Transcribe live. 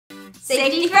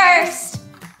Safety first!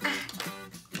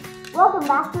 Welcome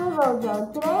back to the Road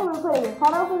Zone. Today we're putting the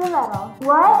pedal to the metal.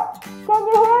 What? Can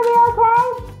you hear me okay?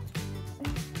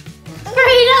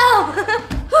 Freedom!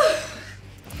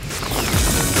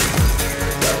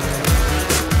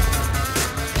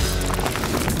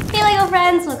 Hey Lego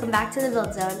friends, welcome back to the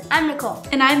Build Zone. I'm Nicole.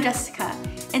 And I'm Jessica.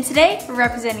 And today we're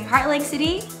representing Heart Lake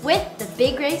City with the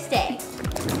Big Race Day.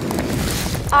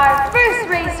 Our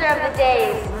first racer of the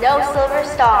day is no silver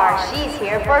star. She's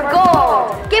here for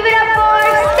gold. Give it up for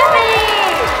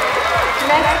Stephanie!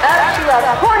 Next up, she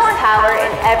loves horsepower in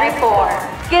every form.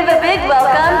 Give a big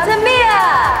welcome to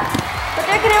Mia! But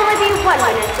there can only be one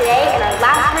winner today, and our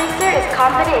last racer is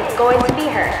confident it's going to be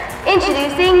her.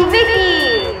 Introducing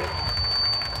Vicky!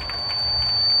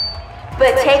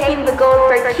 But taking the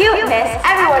gold for cuteness,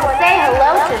 everyone say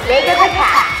hello to Vega the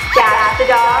cat, Dash the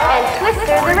dog, and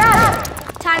Twister the rabbit.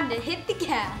 Time to hit the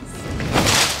gas.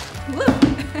 Woo!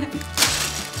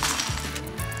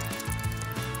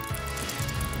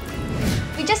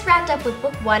 We just wrapped up with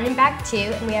book 1 and back 2,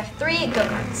 and we have 3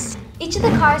 go-karts. Each of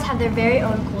the cars have their very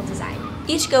own cool design.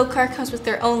 Each go-kart comes with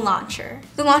their own launcher.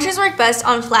 The launchers work best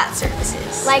on flat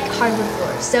surfaces, like hardwood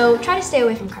floors, so try to stay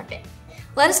away from carpet.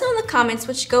 Let us know in the comments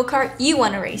which go-kart you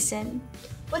want to race in.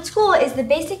 What's cool is the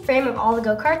basic frame of all the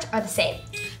go-karts are the same.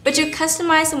 But you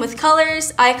customize them with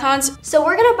colors, icons. So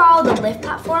we're gonna borrow the lift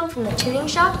platform from the tuning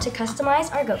shop to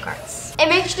customize our go-karts. And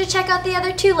make sure to check out the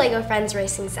other 2 Lego Friends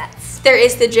racing sets. There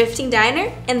is the Drifting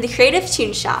Diner and the Creative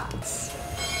Tune Shop.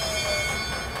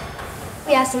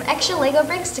 We have some extra Lego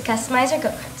bricks to customize our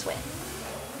go-karts with.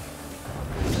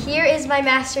 Here is my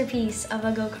masterpiece of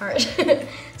a go-kart.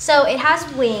 So it has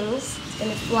wings, it's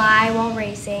gonna fly while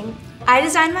racing. I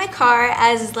designed my car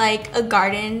as like a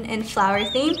garden and flower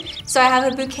theme. So I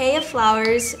have a bouquet of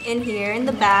flowers in here in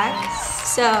the back.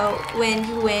 So when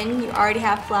you win, you already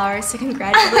have flowers to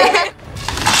congratulate.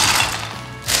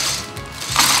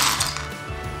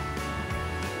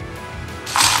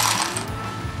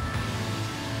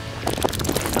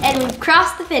 And we've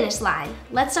crossed the finish line.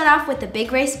 Let's start off with the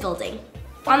big race building.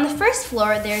 On the first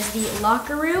floor, there's the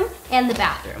locker room and the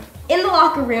bathroom. In the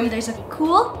locker room, there's a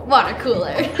cool water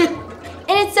cooler.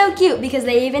 And it's so cute because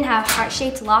they even have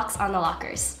heart-shaped locks on the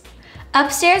lockers.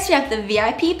 Upstairs, we have the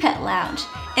VIP Pet Lounge,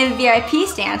 and VIP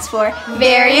stands for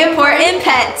Very Important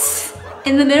Pets.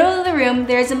 In the middle of the room,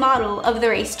 there's a model of the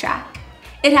racetrack.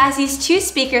 It has these 2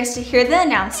 speakers to hear the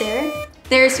announcer,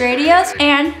 there's radios,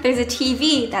 and there's a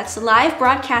TV that's live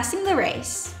broadcasting the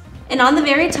race. And on the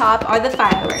very top are the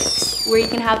fireworks, where you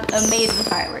can have an amazing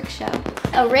fireworks show.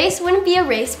 A race wouldn't be a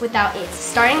race without its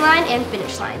starting line and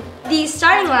finish line. The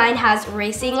starting line has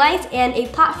racing lights and a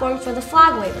platform for the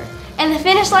flag waver. And the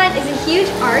finish line is a huge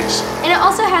arch, and it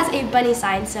also has a bunny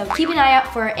sign, so keep an eye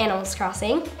out for animals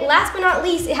crossing. Last but not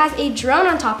least, it has a drone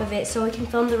on top of it so it can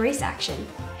film the race action.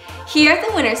 Here at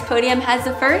the winner's podium has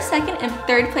the 1st, 2nd, and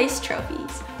 3rd place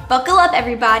trophies. Buckle up,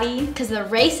 everybody, because the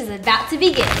race is about to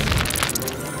begin.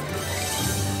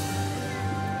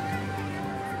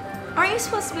 Aren't you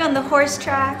supposed to be on the horse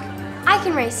track? I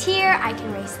can race here, I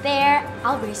can race there.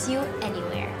 I'll race you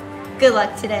anywhere. Good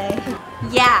luck today.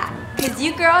 Yeah, because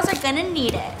you girls are gonna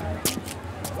need it.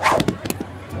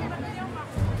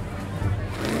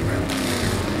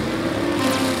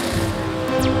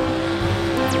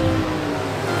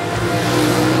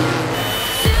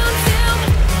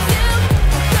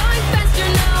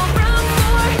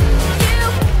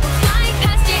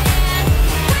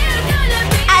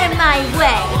 Out of my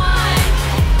way.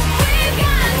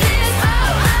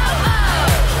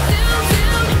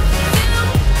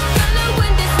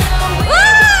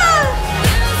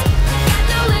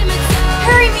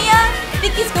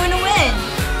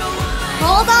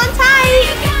 Hold on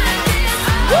tight!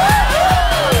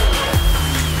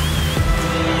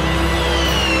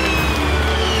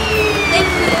 Thank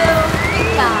you. Great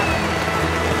job.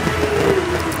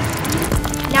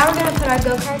 Now we're gonna put our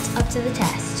go-karts up to the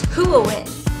test. Who will win?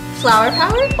 Flower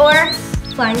power or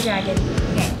Flying Dragon?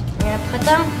 Okay, we're gonna put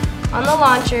them on the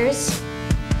launchers.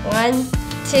 1,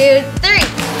 2, 3.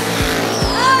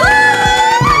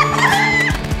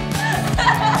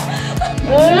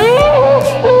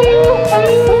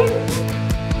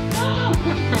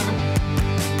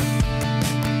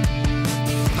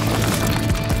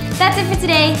 That's it for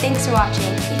today. Thanks for watching.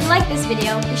 If you like this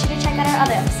video, be sure to check out our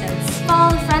other episodes.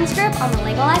 Follow the Friends group on the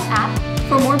Lego Life app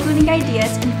for more building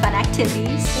ideas and fun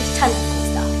activities. There's tons of cool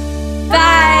stuff.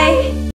 Bye!